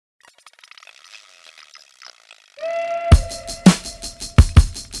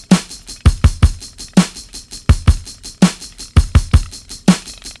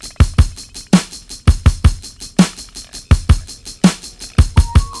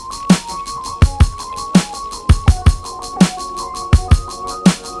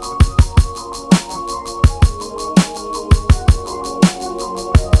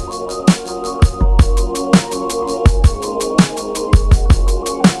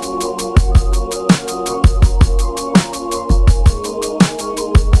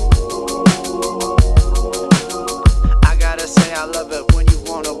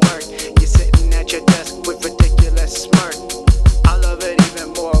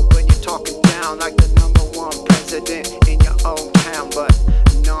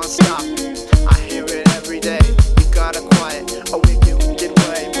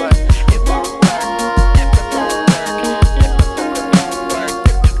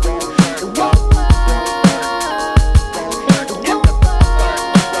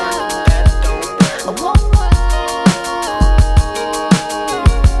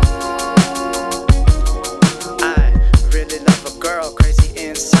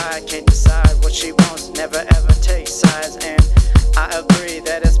bride can't decide what she wants, never ever take sides. And I agree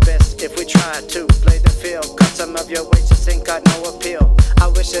that it's best if we try to play the field, cause some of your ways just ain't got no appeal. I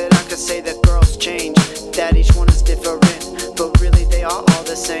wish that I could say that girls change, that each one is different, but really they are all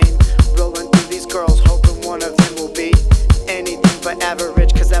the same. Rolling through these girls hoping one of them will be anything but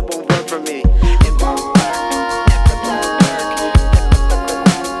average, cause that won't work for me. It won't work.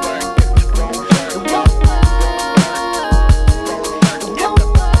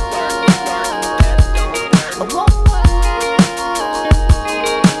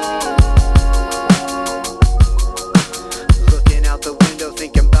 Looking out the window,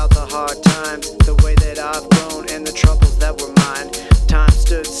 thinking about the hard times, the way that I've grown and the troubles that were mine. Time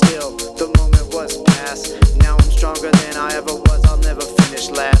stood still, the moment was past. Now I'm stronger than I ever was, I'll never finish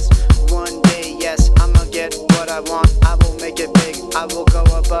last. One day, yes, I'ma get what I want, I will make it big, I will go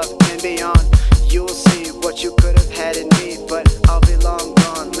above and beyond. You'll see what you could have had in me, but